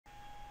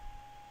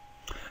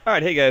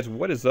Alright, hey guys,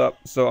 what is up?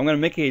 So I'm going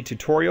to make a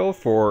tutorial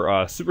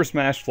for Super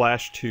Smash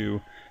Flash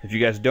 2. If you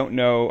guys don't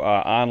know,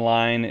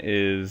 online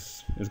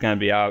is going to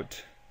be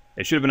out.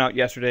 It should have been out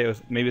yesterday.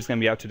 Maybe it's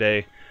going to be out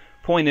today.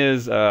 Point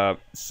is,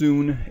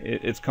 soon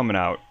it's coming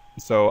out.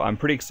 So I'm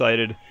pretty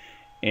excited,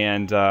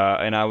 and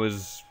I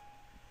was,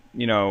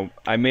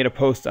 I made a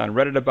post on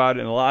Reddit about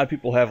it, and a lot of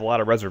people have a lot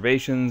of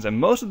reservations, and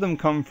most of them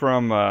come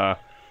from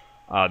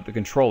the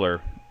controller.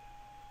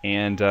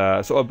 And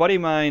so a buddy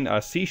of mine,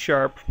 C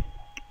Sharp.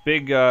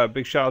 Big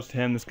shout outs to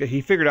him. This guy, he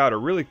figured out a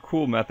really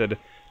cool method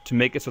to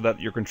make it so that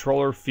your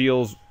controller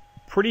feels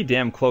pretty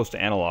damn close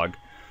to analog.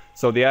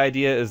 So the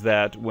idea is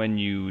that when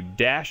you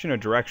dash in a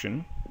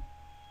direction,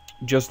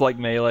 just like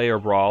Melee or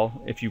Brawl,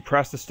 if you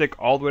press the stick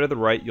all the way to the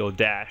right, you'll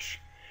dash.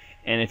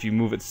 And if you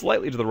move it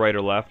slightly to the right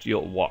or left,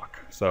 you'll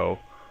walk. So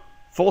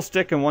full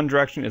stick in one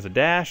direction is a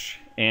dash,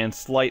 and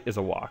slight is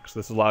a walk. So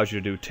this allows you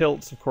to do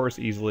tilts, of course,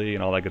 easily,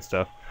 and all that good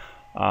stuff.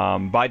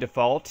 By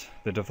default,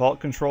 the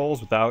default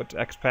controls without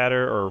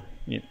xpadder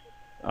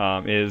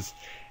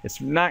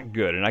it's not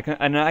good, and I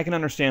can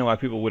understand why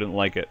people wouldn't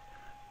like it.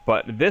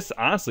 But this,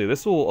 honestly,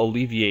 this will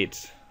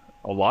alleviate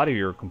a lot of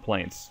your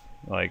complaints.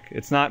 Like,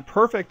 it's not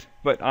perfect,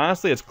 but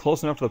honestly, it's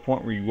close enough to the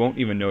point where you won't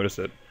even notice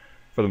it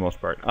for the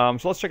most part.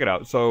 So let's check it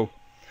out. So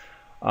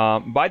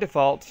by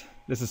default,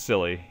 this is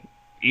silly.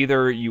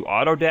 Either you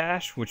auto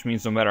dash, which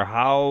means no matter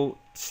how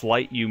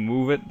slight you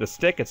move it, the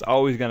stick, it's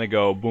always going to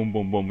go boom,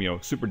 boom, boom,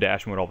 super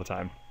dash mode all the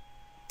time.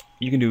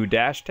 You can do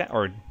dash tap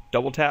or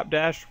double tap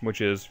dash,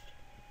 which is,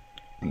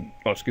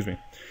 oh, excuse me.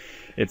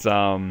 It's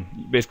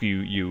basically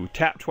you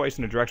tap twice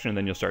in a direction and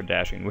then you'll start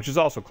dashing, which is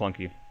also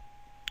clunky.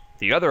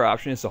 The other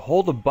option is to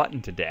hold a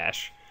button to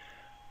dash,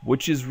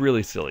 which is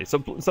really silly.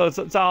 So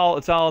it's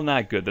all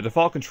not good. The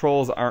default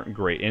controls aren't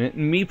great, and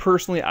me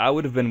personally, I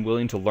would have been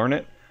willing to learn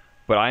it.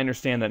 But I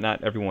understand that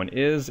not everyone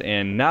is,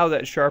 and now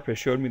that Sharp has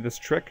showed me this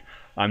trick,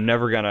 I'm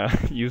never going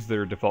to use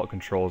their default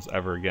controls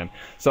ever again.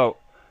 So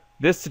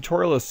this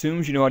tutorial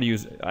assumes you know how to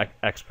use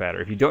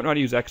xpadder. If you don't know how to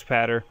use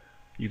xpadder,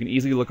 you can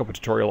easily look up a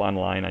tutorial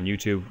online on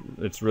YouTube.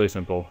 It's really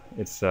simple.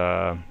 It's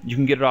you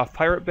can get it off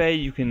Pirate Bay.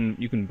 You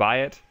can buy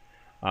it.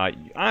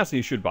 Honestly,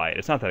 you should buy it.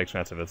 It's not that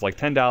expensive. It's like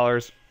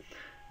 $10.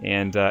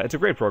 And it's a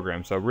great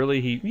program, so really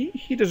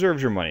he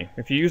deserves your money.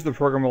 If you use the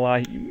program a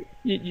lot,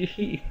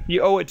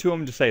 you owe it to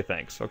him to say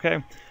thanks,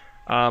 okay?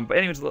 But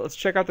anyways, let's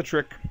check out the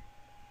trick.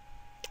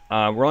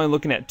 We're only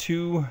looking at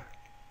two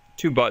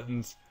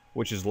buttons,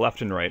 which is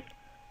left and right.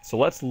 So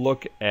let's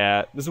look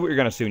at, this is what you're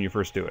going to see when you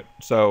first do it.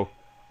 So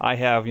I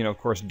have, of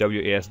course,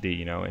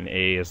 WASD, and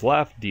A is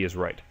left, D is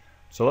right.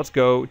 So let's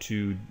go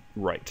to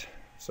right.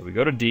 So we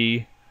go to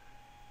D,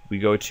 we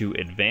go to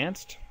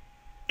Advanced.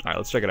 All right,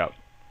 let's check it out.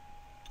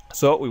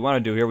 So what we want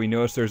to do here, we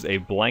notice there's a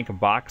blank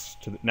box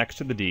next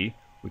to the D.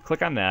 We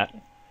click on that,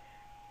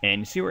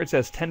 and you see where it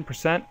says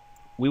 10%?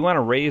 We want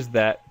to raise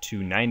that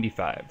to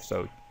 95.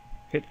 So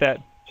hit that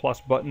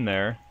plus button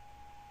there,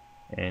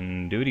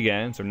 and do it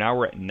again. So now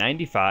we're at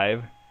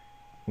 95.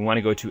 We want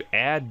to go to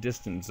Add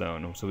Distance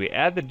Zone. So we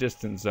add the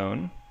distance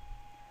zone,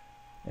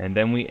 and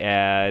then we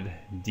add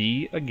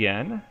D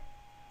again,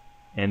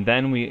 and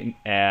then we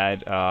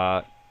add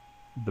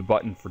the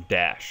button for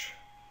dash.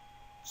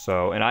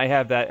 So, and I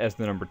have that as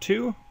the number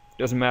 2.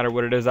 Doesn't matter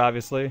what it is,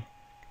 obviously. It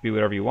can be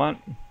whatever you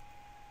want.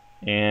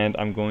 And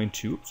I'm going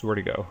to, oops, where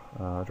to go?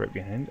 It's right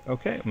behind.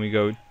 Okay, and we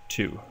go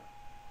 2.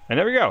 And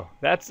there we go.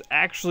 That's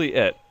actually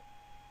it.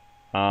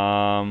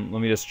 Let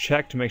me just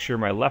check to make sure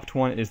my left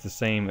one is the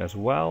same as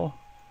well.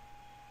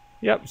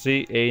 Yep,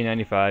 see,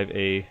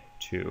 A95,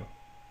 A2.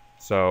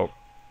 So,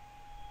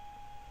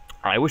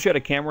 I wish I had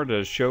a camera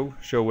to show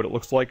what it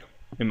looks like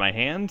in my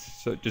hand.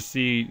 So just so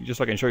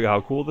I can show you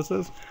how cool this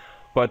is.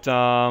 But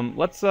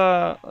let's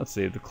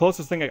see. The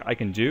closest thing I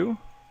can do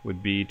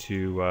would be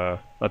to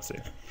let's see.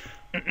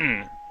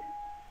 I'm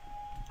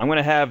going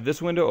to have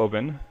this window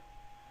open,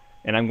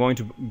 and I'm going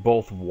to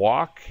both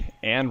walk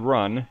and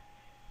run.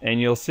 And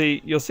you'll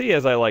see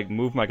as I like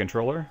move my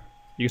controller.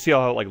 You see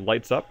how it like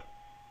lights up.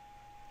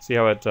 See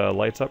how it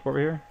lights up over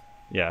here?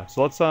 Yeah.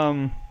 So let's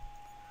go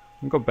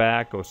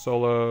back, go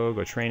solo,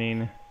 go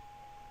training,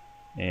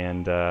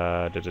 and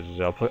I'll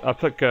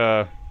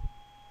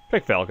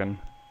pick Falcon.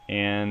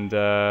 And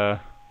yeah,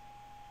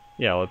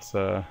 let's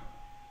go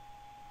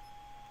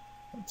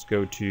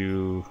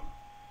to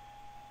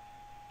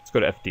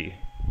FD.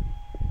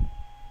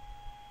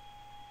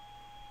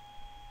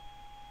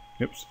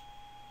 Oops,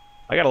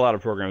 I got a lot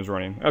of programs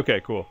running. Okay,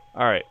 cool.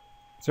 All right,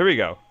 so here we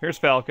go. Here's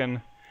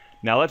Falcon.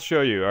 Now let's show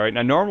you. All right,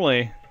 now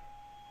normally,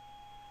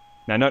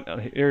 here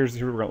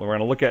we're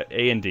gonna look at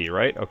A and D,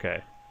 right?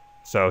 Okay,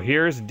 so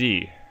here's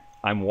D.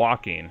 I'm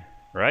walking,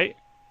 right?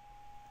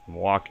 I'm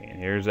walking.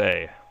 Here's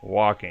A.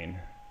 Walking.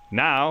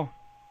 Now,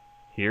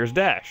 here's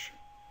dash.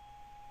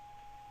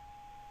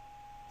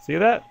 See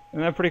that?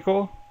 Isn't that pretty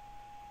cool?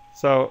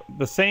 So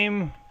the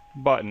same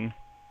button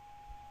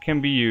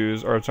can be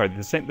used, or sorry,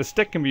 the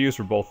stick can be used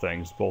for both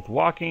things, both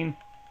walking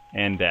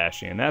and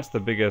dashing. And that's the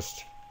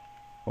biggest,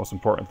 most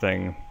important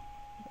thing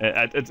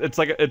It's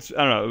like, I don't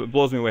know, it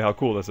blows me away how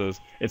cool this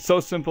is. It's so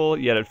simple,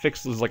 yet it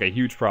fixes like a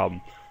huge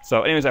problem.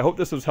 So anyways, I hope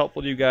this was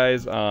helpful to you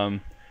guys.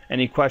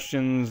 Any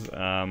questions,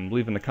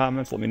 leave in the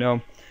comments, let me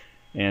know.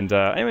 And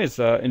anyways,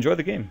 enjoy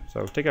the game.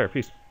 So take care,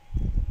 peace.